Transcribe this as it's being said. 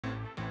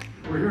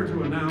We're here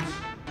to announce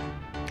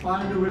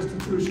 5 new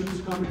institutions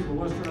coming to the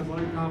Western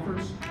Athletic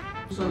Conference: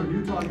 Southern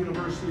Utah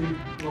University,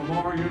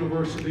 Lamar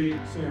University,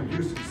 Sam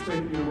Houston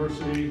State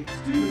University,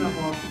 Stephen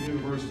F. Austin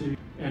University,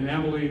 and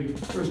Abilene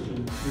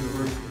Christian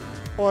University.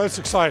 Well, it's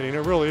exciting.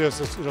 It really is.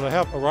 To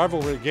have a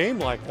rivalry game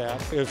like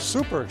that is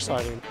super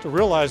exciting. To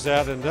realize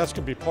that, and that's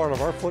going to be part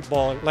of our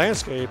football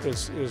landscape,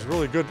 is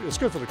really good. It's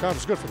good for the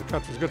conference, it's good for the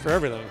country, it's good for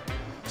everything.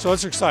 So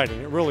it's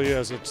exciting. It really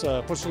is. It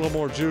puts a little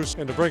more juice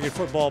into bringing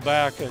football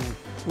back, and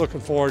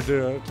looking forward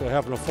to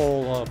having a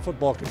full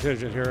football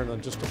contingent here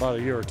in just about a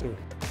year or two.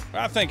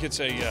 I think it's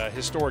a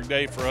historic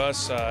day for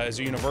us as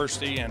a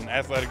university and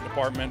athletic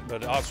department,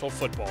 but also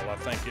football. I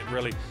think it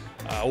really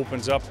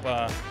opens up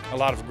a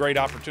lot of great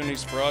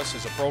opportunities for us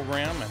as a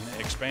program, and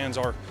expands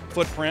our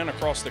footprint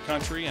across the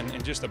country,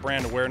 and just the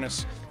brand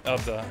awareness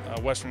of the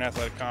Western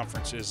Athletic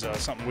Conference is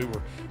something we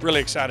were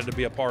really excited to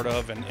be a part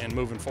of, and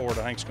moving forward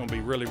I think it's going to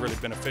be really, really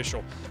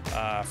beneficial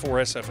for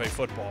SFA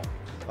football.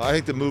 I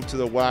think the move to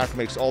the WAC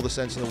makes all the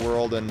sense in the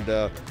world, and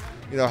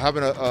you know,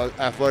 having an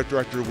athletic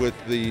director with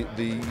the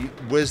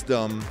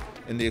wisdom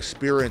and the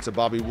experience of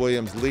Bobby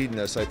Williams leading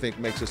us, I think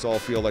makes us all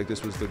feel like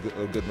this was a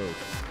good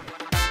move.